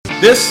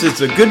This is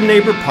the Good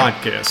Neighbor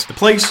Podcast, the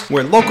place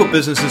where local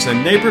businesses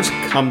and neighbors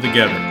come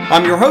together.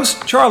 I'm your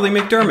host, Charlie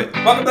McDermott.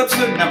 Welcome to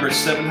episode number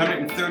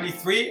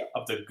 733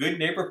 of the Good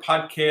Neighbor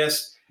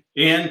Podcast.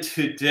 And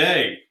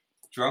today,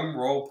 drum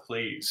roll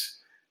please,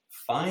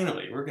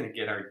 finally, we're going to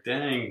get our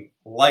dang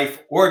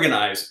life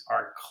organized,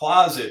 our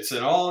closets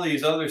and all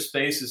these other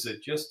spaces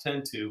that just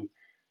tend to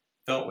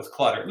fill with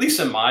clutter, at least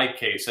in my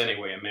case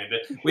anyway, Amanda.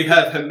 We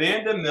have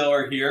Amanda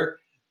Miller here.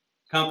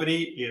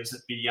 Company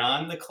is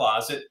Beyond the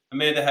Closet.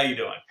 Amanda, how you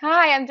doing?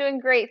 Hi, I'm doing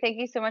great. Thank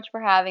you so much for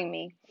having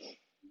me.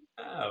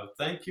 Oh,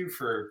 thank you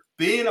for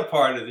being a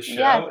part of the show.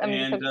 Yes,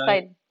 I'm so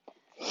excited.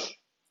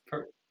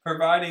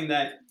 Providing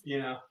that,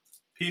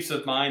 peace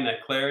of mind,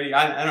 that clarity.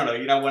 I don't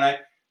know,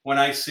 when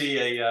I see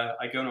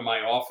I go to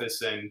my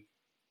office and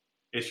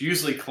it's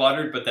usually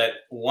cluttered, but that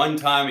one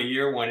time a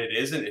year when it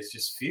isn't, it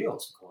just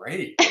feels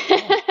great.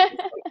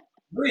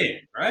 Freeing,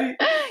 right?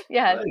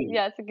 Yes,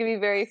 it can be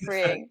very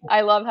freeing.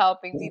 I love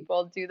helping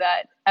people do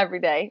that every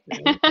day.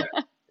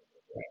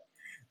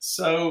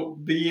 So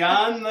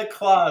Beyond the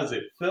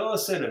Closet, fill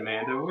us in,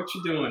 Amanda. What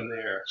you doing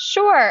there?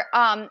 Sure.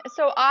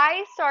 So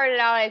I started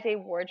out as a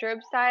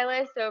wardrobe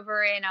stylist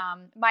over in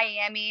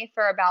Miami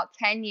for about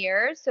 10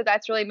 years. So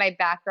that's really my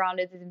background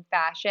is in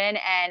fashion.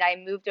 And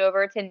I moved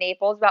over to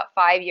Naples about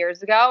 5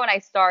 years ago, and I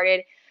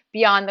started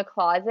Beyond the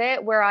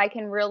Closet, where I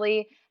can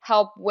really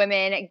help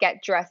women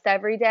get dressed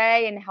every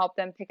day and help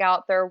them pick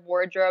out their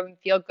wardrobe and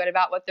feel good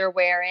about what they're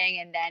wearing.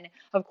 And then,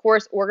 of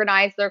course,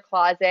 organize their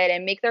closet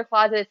and make their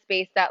closet a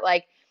space that,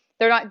 like,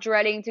 they're not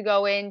dreading to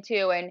go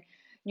into, and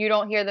you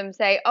don't hear them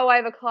say, oh, I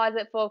have a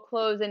closet full of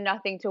clothes and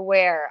nothing to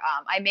wear.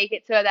 I make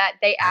it so that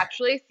they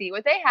actually see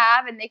what they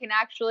have and they can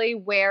actually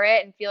wear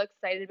it and feel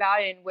excited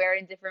about it and wear it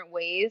in different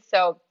ways.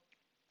 So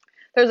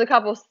there's a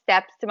couple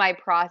steps to my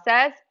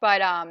process,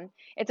 but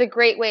it's a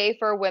great way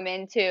for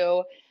women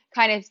to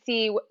kind of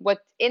see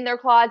what's in their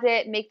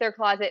closet, make their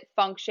closet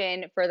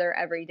function for their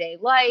everyday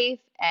life,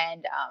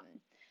 and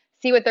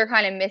see what they're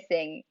kind of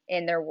missing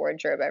in their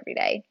wardrobe every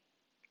day.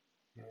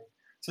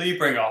 So you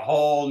bring a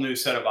whole new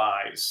set of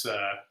eyes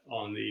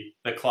on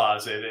the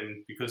closet,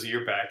 and because of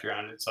your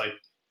background, it's like,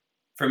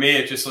 for me,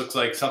 it just looks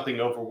like something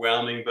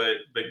overwhelming,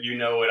 but you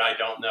know what I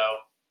don't know,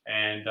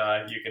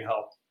 and you can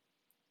help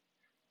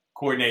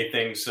coordinate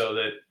things so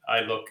that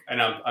I look,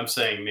 and I'm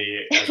saying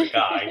me as a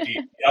guy. Do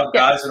you have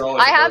guys at all?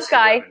 I have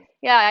guys.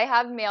 Yeah, I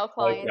have male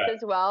clients as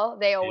well.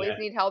 They always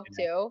need help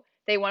too.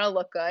 They want to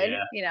look good,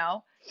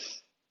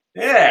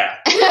 Yeah.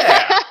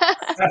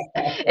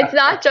 It's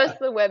not just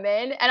the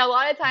women. And a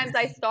lot of times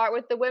I start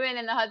with the women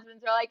and the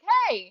husbands are like,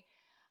 hey,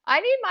 I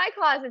need my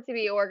closet to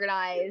be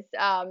organized.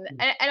 And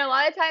a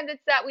lot of times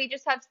it's that we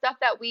just have stuff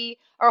that we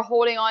are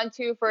holding on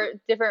to for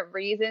different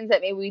reasons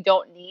that maybe we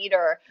don't need,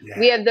 or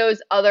we have those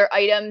other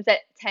items that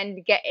tend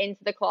to get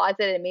into the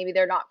closet and maybe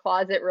they're not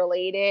closet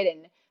related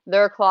and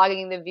they're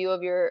clogging the view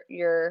of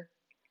your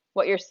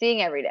what you're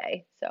seeing every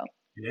day. So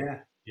yeah.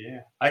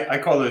 I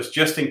call those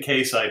just in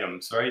case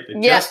items, right? The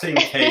just in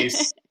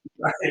case,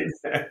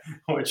 right?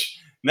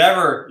 Which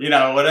never,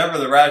 whatever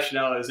the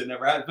rationale is, it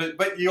never happens.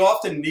 But you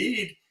often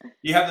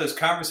you have those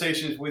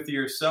conversations with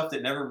yourself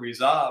that never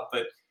resolve.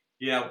 But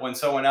when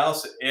someone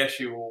else asks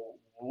you,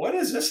 what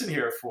is this in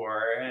here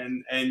for?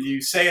 And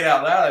you say it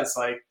out loud, it's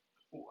like,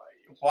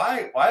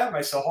 why am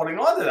I still holding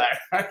on to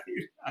that?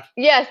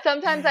 Yes,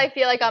 sometimes I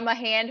feel like I'm a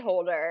hand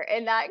holder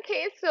in that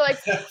case. So like,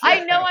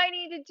 I know I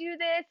need to do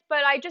this,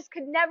 but I just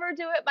could never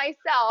do it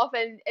myself.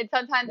 And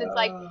sometimes it's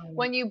like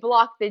when you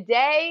block the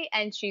day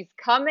and she's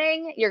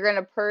coming, you're going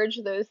to purge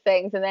those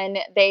things. And then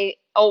they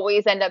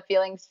always end up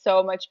feeling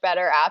so much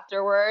better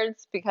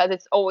afterwards, because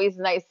it's always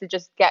nice to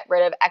just get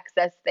rid of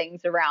excess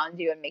things around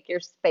you and make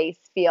your space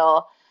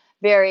feel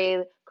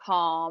very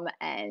calm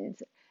and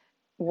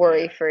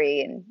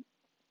worry-free and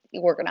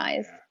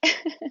organized.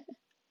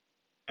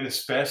 And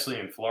especially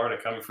in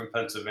Florida, coming from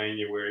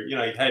Pennsylvania, where you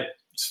had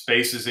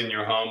spaces in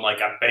your home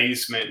like a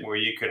basement where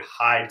you could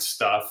hide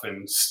stuff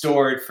and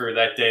store it for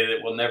that day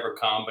that will never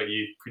come, but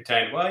you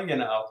pretend,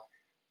 well,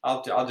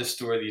 I'll just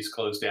store these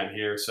clothes down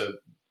here. So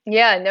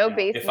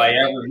basement if I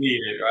ever need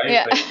it, right?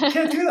 Yeah. But you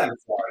can't do that in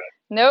Florida.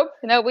 Nope,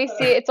 we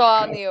see it's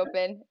all out in the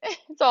open.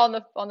 It's all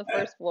on the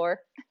first floor.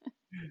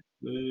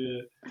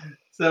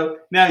 So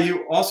now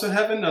you also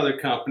have another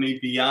company,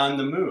 Beyond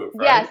the Move,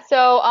 right? Yeah.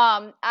 So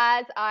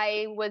as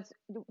I was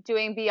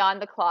doing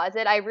Beyond the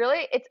Closet,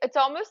 it's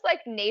almost like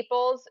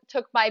Naples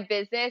took my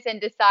business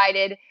and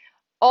decided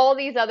all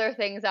these other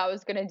things I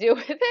was going to do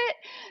with it.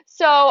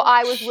 So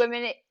I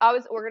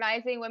was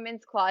organizing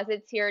women's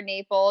closets here in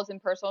Naples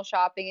and personal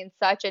shopping and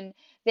such. And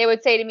they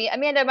would say to me,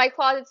 Amanda, my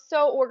closet's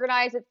so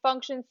organized. It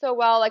functions so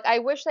well. Like, I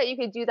wish that you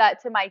could do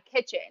that to my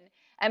kitchen.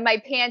 and my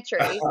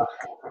pantry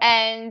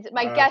and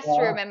my guest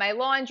room and my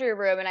laundry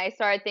room. And I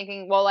started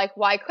thinking, well, like,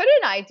 why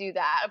couldn't I do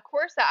that? Of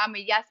course, I'm a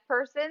yes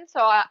person.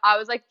 So I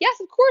was like, yes,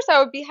 of course, I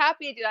would be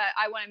happy to do that.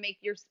 I want to make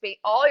your space,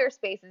 all your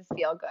spaces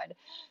feel good.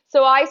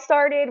 So I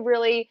started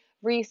really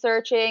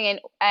researching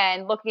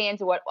and looking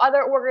into what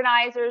other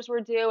organizers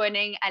were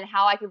doing and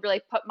how I could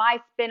really put my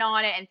spin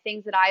on it and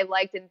things that I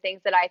liked and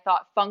things that I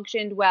thought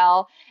functioned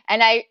well.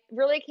 And I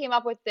really came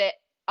up with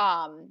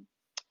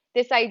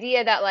this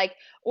idea that like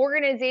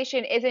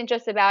organization isn't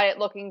just about it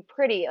looking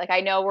pretty. Like I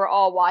know we're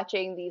all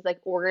watching these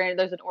like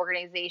there's an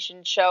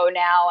organization show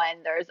now,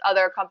 and there's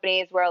other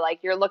companies where like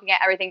you're looking at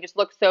everything just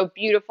looks so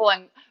beautiful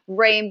and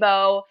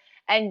rainbow.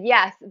 And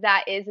yes,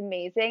 that is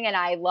amazing, and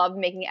I love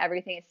making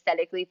everything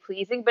aesthetically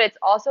pleasing, but it's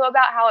also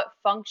about how it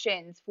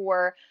functions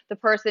for the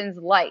person's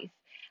life.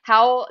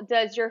 How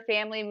does your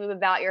family move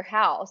about your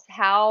house?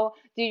 How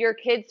do your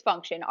kids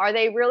function? Are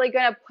they really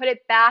going to put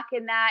it back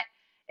in that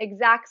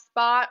exact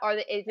spot?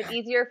 Is it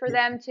easier for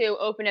them to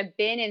open a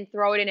bin and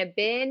throw it in a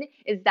bin?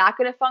 Is that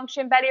going to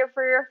function better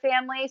for your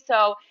family?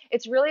 So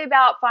it's really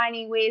about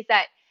finding ways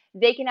that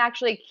they can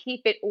actually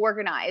keep it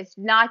organized,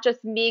 not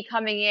just me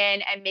coming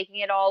in and making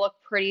it all look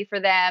pretty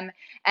for them.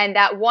 And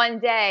that one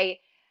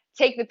day,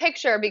 take the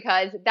picture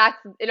because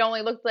it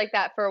only looks like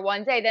that for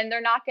one day. Then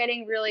they're not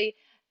getting really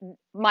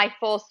my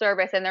full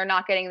service and they're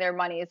not getting their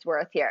money's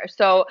worth here.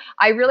 So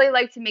I really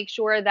like to make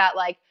sure that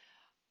like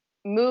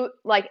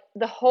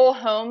the whole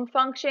home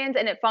functions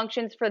and it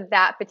functions for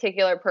that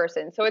particular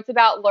person. So it's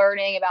about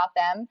learning about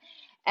them.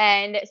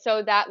 And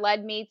so that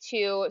led me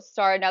to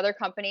start another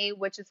company,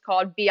 which is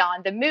called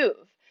Beyond the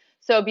Move.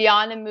 So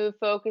Beyond the Move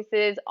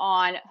focuses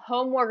on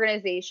home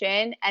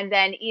organization. And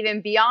then even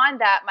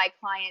beyond that, my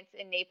clients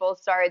in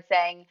Naples started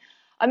saying,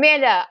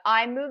 Amanda,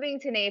 I'm moving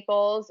to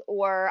Naples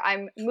or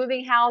I'm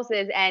moving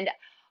houses and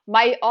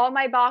all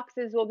my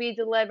boxes will be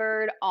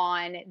delivered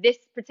on this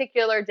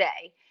particular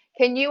day.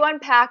 Can you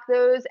unpack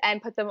those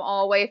and put them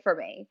all away for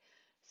me?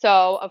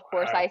 So, of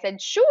course, I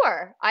said,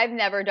 sure. I've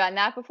never done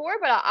that before,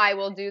 but I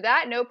will do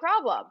that. No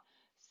problem.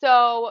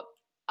 So,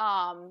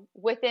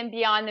 within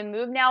Beyond the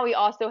Move now, we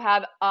also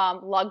have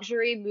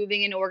luxury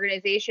moving and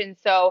organization.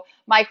 So,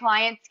 my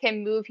clients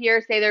can move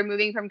here, say they're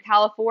moving from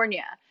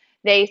California.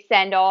 They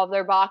send all of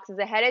their boxes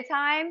ahead of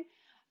time.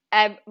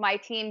 My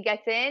team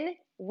gets in.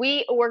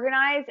 We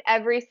organize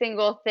every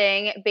single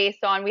thing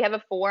based on, we have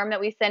a form that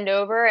we send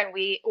over and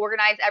we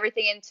organize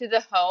everything into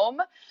the home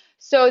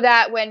so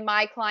that when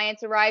my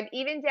clients arrive,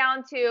 even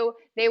down to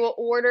they will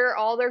order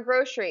all their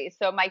groceries.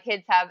 So my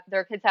kids have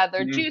their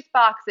juice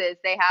boxes,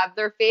 they have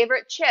their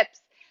favorite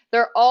chips.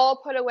 They're all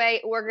put away,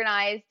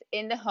 organized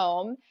in the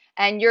home,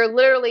 and you're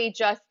literally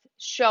just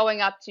showing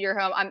up to your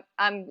home.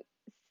 I'm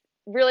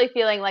really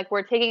feeling like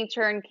we're taking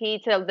turnkey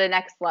to the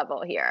next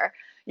level here.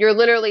 You're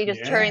literally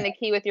just turning the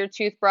key with your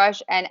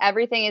toothbrush and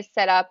everything is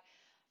set up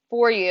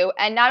for you.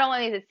 And not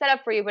only is it set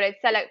up for you, but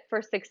it's set up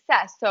for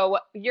success. So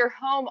your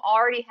home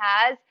already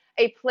has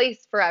a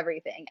place for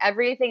everything.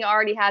 Everything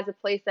already has a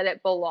place that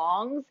it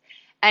belongs.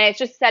 And it's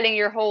just setting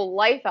your whole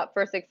life up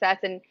for success.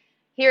 And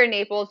here in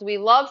Naples, we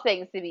love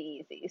things to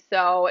be easy.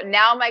 So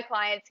now my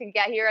clients can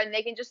get here and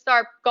they can just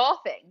start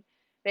golfing.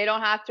 They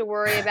don't have to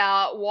worry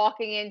about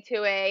walking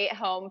into a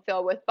home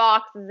filled with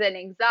boxes and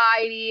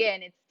anxiety,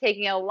 and it's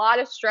taking a lot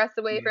of stress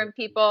away from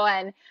people.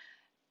 And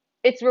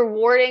it's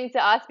rewarding to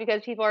us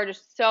because people are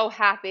just so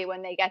happy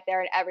when they get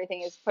there and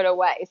everything is put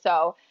away.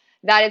 So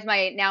that is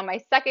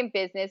my second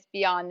business,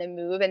 Beyond the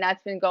Move, and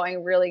that's been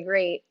going really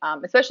great,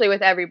 especially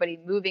with everybody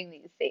moving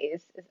these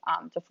days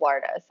to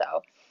Florida.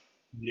 So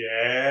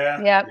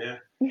yeah.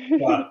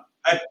 Well,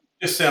 that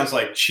just sounds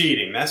like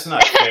cheating. That's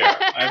not fair.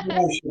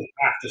 Everyone should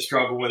have to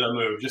struggle with a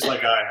move, just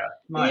like I have.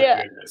 My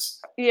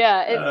goodness.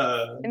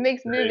 Yeah, it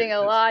makes moving a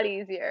lot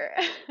easier.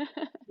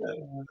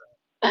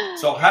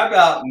 So how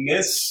about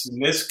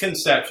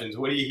misconceptions?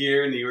 What do you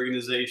hear in the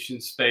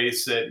organization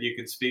space that you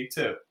can speak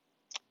to?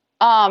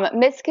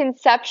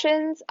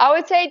 Misconceptions, I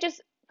would say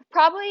just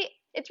probably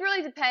it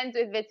really depends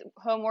if it's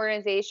home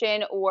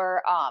organization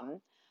or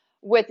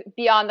with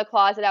Beyond the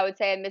Closet. I would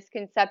say a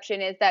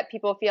misconception is that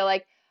people feel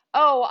like,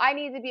 oh, I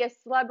need to be a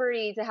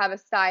celebrity to have a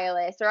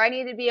stylist, or I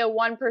need to be a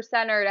one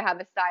percenter to have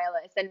a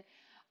stylist. And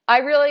I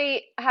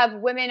really have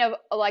women of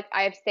like,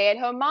 I have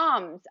stay-at-home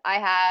moms. I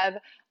have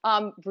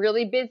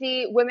really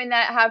busy women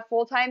that have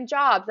full-time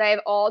jobs. I have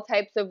all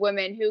types of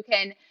women who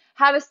can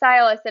have a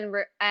stylist and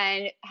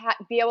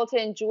be able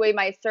to enjoy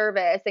my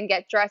service and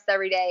get dressed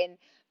every day and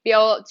be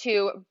able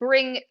to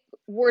bring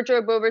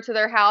wardrobe over to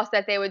their house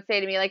that they would say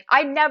to me like,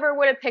 I never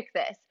would have picked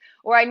this,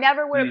 or I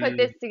never would have put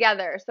this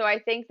together. So I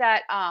think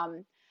that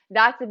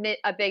that's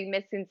a big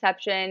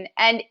misconception.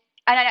 And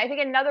I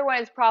think another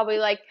one is probably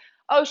like,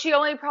 oh, she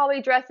only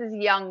probably dresses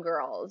young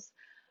girls.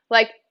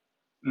 Like,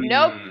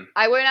 nope,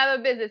 I wouldn't have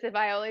a business if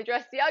I only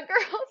dressed young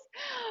girls.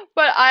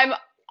 But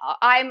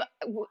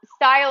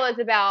style is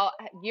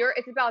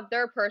it's about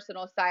their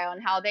personal style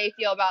and how they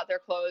feel about their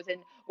clothes and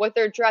what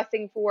they're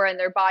dressing for and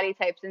their body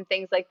types and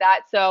things like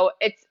that. So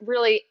it's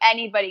really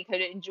anybody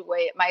could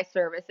enjoy my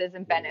services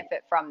and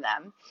benefit from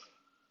them.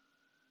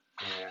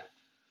 Yeah.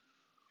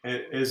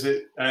 Is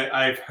it?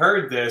 I've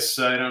heard this.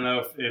 I don't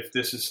know if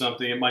this is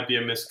something. It might be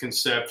a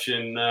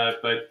misconception,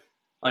 but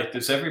like,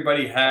 does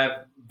everybody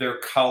have their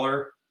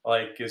color?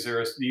 Like, do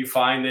you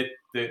find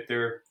that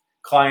there are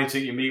clients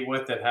that you meet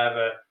with that have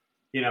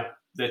you know,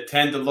 that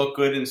tend to look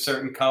good in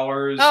certain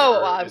colors,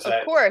 Oh, or is of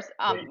that? course.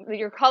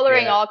 Your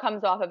coloring Yeah. all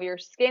comes off of your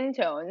skin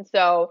tone.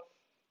 So,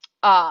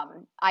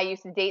 I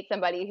used to date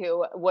somebody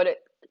who would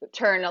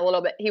turn a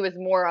little bit. He was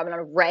more of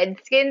a red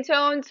skin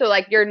tone. So,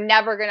 like, you're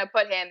never gonna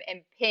put him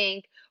in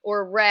pink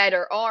or red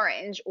or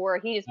orange, or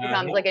he just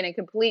becomes like a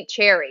complete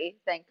cherry.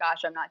 Thank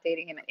gosh, I'm not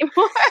dating him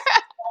anymore.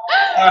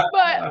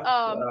 But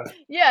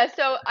yeah.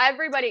 So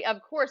everybody,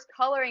 of course,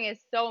 coloring is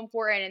so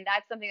important, and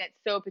that's something that's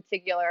so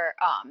particular.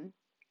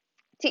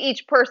 To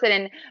each person.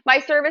 And my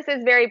service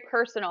is very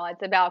personal.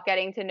 It's about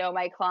getting to know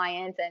my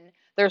clients and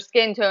their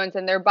skin tones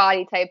and their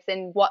body types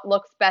and what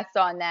looks best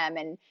on them.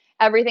 And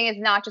everything is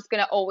not just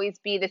going to always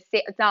be the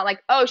same. It's not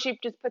like, oh, she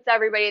just puts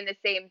everybody in the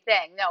same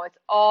thing. No, it's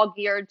all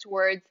geared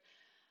towards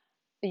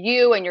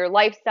you and your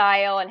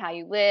lifestyle and how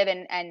you live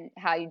and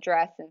how you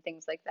dress and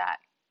things like that.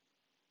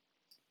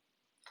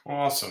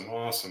 Awesome,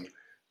 awesome.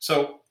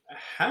 So,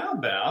 how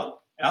about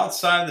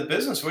outside the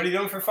business? What are you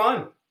doing for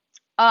fun?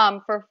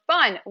 For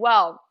fun,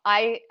 well,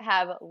 I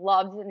have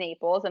loved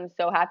Naples. I'm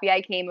so happy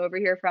I came over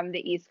here from the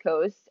East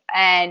Coast,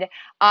 and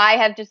I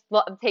have just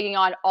loved taking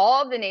on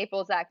all of the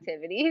Naples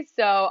activities.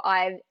 So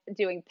I'm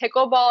doing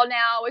pickleball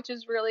now, which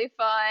is really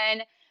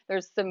fun.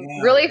 There's some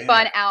really Yeah,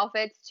 fun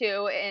outfits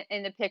too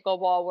in the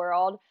pickleball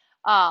world.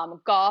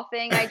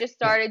 Golfing, I just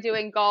started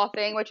doing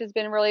golfing, which has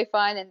been really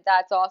fun, and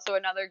that's also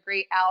another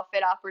great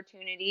outfit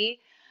opportunity.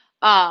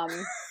 Um,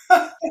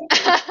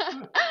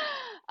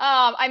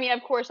 I mean,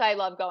 of course, I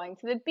love going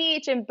to the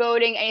beach and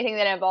boating, anything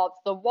that involves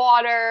the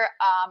water.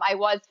 I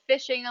was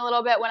fishing a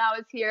little bit when I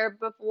was here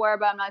before,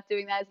 but I'm not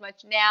doing that as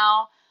much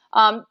now.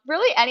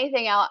 Really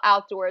anything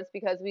outdoors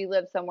because we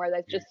live somewhere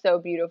that's yeah, just so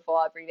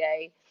beautiful every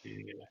day.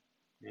 yeah,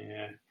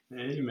 yeah.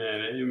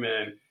 Amen,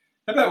 amen.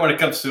 How about when it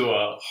comes to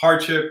a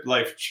hardship,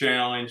 life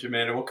challenge,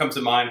 Amanda? What comes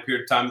to mind? A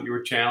period of time that you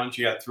were challenged,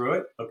 you got through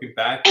it. Looking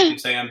back, you can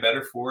say, "I'm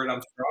better for it.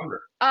 I'm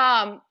stronger."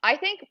 I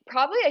think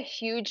probably a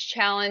huge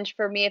challenge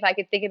for me, if I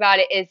could think about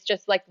it, is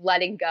just like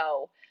letting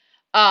go.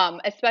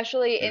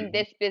 Especially in Mhm.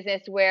 this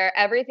business where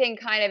everything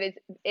kind of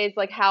is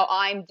like how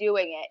I'm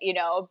doing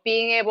it,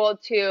 being able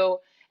to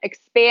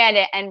expand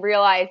it and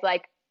realize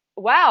like,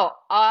 wow,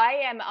 I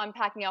am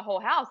unpacking a whole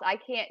house. I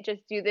can't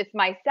just do this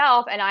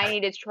myself, and I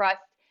need to trust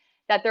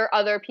that there are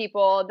other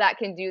people that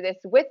can do this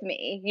with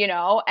me,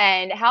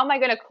 and how am I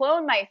going to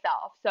clone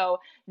myself? So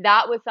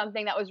that was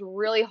something that was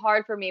really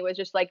hard for me, was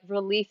just like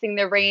releasing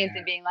the reins and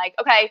Yeah, being like,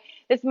 okay,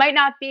 this might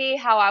not be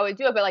how I would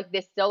do it, but like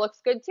this still looks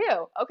good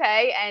too.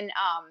 Okay. And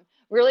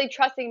really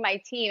trusting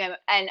my team.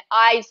 And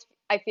I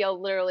feel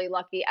literally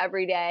lucky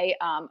every day.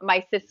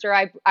 My sister,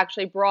 I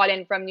actually brought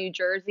in from New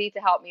Jersey to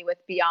help me with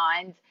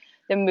Beyond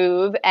the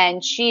move.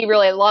 And she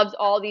really loves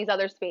all these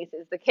other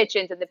spaces, the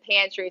kitchens and the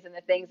pantries and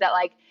the things that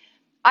like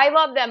I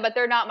love them, but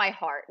they're not my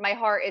heart. My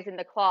heart is in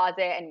the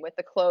closet and with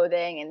the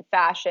clothing and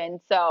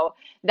fashion. So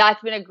that's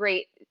been a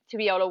great to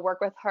be able to work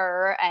with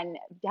her and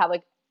have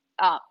like,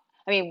 I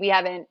mean, we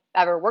haven't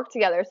ever worked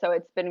together, so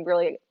it's been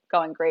really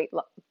going great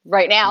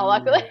right now,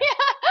 luckily.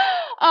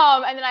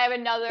 yeah. And then I have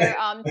another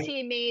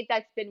teammate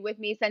that's been with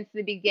me since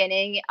the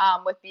beginning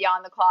with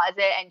Beyond the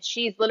Closet, and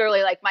she's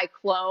literally like my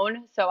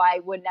clone. So I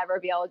would never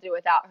be able to do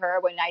without her.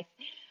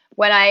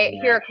 When I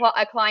hear Yeah.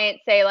 a client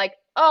say like,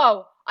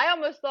 "Oh, I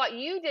almost thought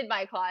you did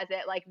my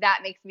closet," like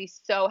that makes me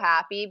so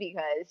happy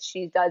because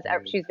she's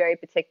very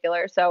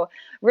particular. So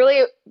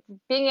really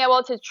being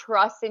able to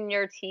trust in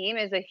your team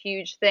is a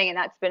huge thing, and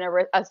that's been a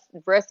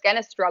risk and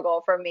a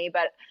struggle for me,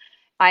 but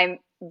I'm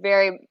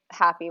very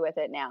happy with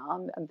it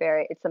now.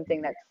 It's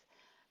something that's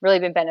really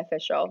been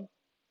beneficial.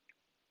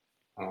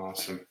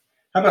 Awesome.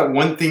 How about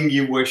one thing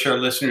you wish our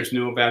listeners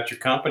knew about your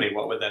company?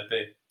 What would that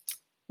be?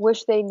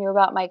 Wish they knew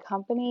about my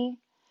company.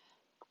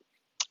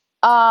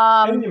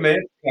 And Um, you may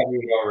have covered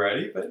it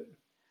already, but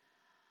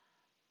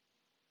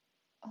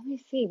Let me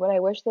see what I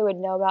wish they would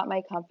know about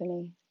my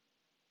company.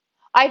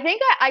 I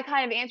think I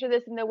kind of answer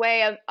this in the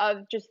way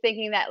of just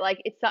thinking that like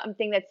it's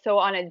something that's so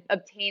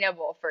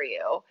unobtainable for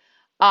you,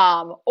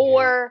 um, yeah,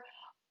 or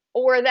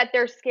or that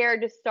they're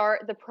scared to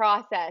start the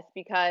process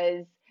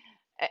because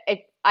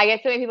I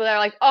get so many people that are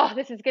like, oh,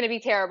 this is going to be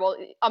terrible.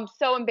 I'm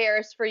so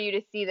embarrassed for you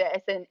to see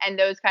this and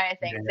those kind of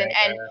things.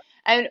 yeah,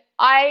 And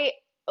I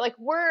like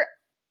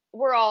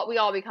we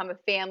all become a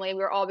family.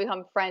 We all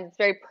become friends. It's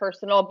very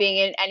personal being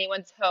in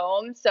anyone's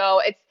home.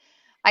 So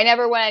I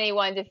never want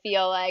anyone to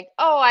feel like,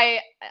 oh, I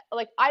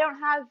don't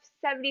have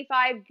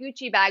 75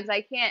 Gucci bags.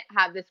 I can't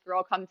have this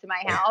girl come to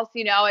my house.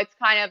 It's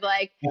kind of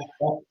like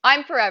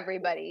I'm for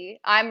everybody.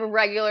 I'm a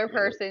regular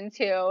person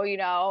too,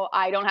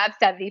 I don't have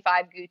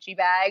 75 Gucci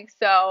bags.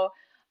 So,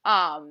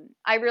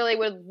 I really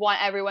would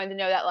want everyone to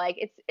know that like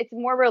it's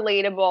more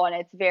relatable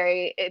and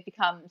it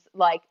becomes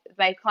like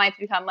my clients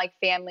become like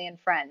family and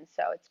friends.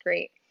 So it's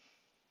great.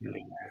 yeah,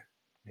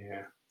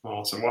 yeah.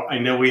 Awesome. Well, I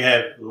know we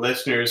have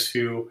listeners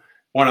who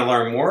want to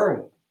learn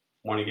more,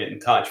 want to get in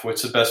touch,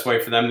 what's the best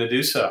way for them to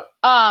do so?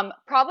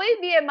 Probably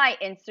via my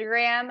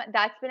Instagram.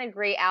 That's been a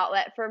great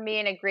outlet for me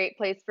and a great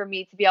place for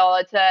me to be able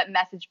to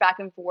message back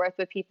and forth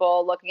with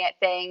people looking at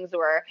things,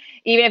 or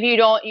even if you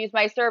don't use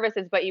my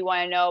services, but you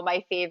want to know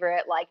my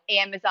favorite like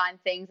Amazon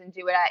things and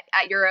do it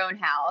at your own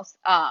house.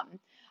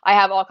 I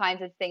have all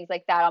kinds of things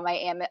like that on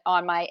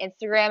my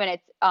Instagram, and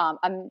it's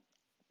I'm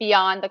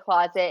Beyond the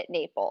Closet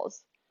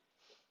Naples.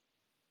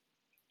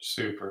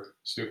 Super.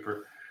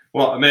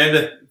 Well,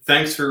 Amanda,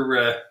 thanks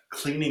for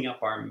cleaning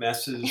up our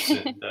messes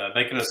and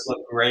making us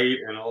look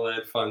great and all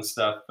that fun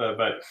stuff.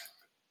 But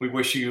we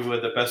wish you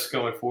the best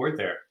going forward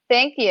there.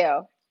 Thank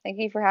you. Thank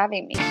you for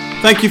having me.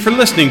 Thank you for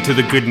listening to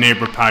the Good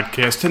Neighbor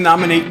Podcast. To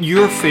nominate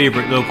your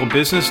favorite local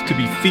business to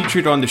be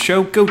featured on the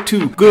show, go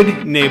to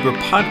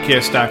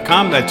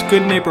goodneighborpodcast.com. That's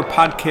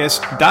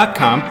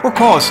goodneighborpodcast.com, or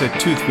call us at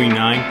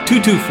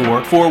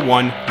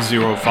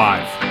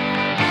 239-224-4105.